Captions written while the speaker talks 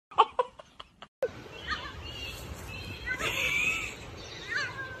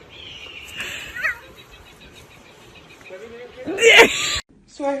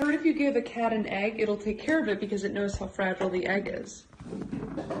So I heard if you give a cat an egg, it'll take care of it because it knows how fragile the egg is.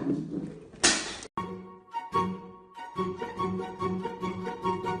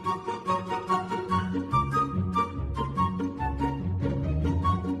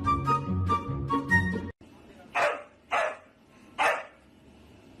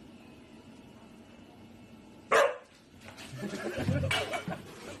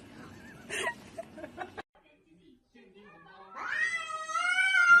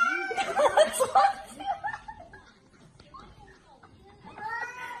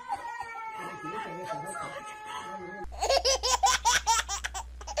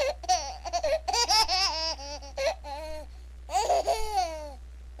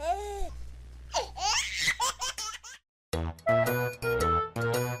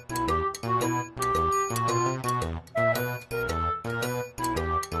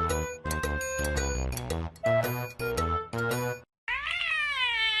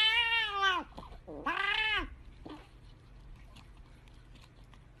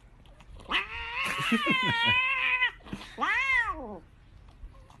 Wow!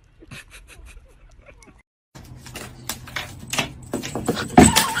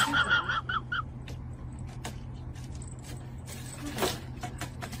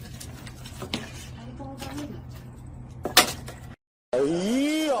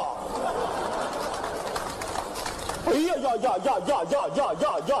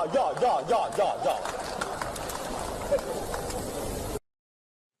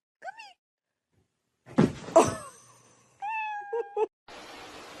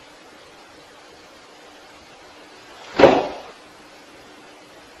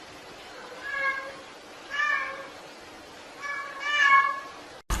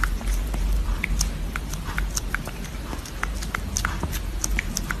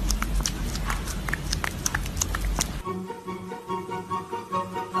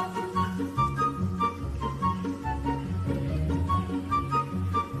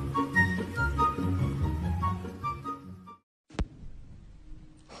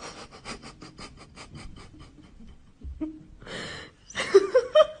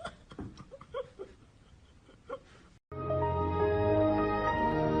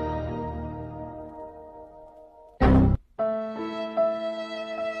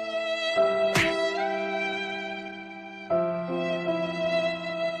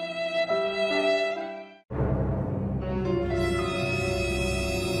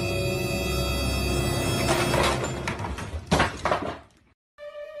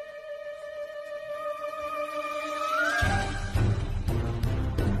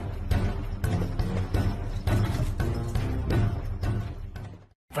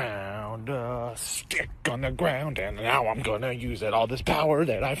 Found a stick on the ground, and now I'm gonna use it. All this power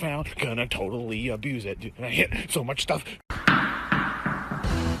that I found, gonna totally abuse it. And I hit so much stuff.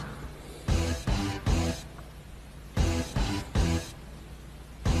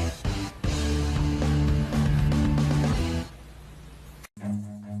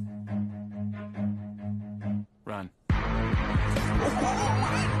 Run.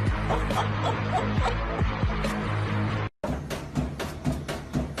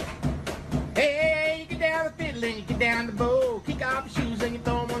 Hey, you get down the fiddle and you get down the bow. Kick off your shoes and you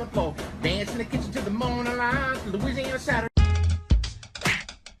throw them on the floor. Dance in the kitchen till the morning light. Louisiana Saturday.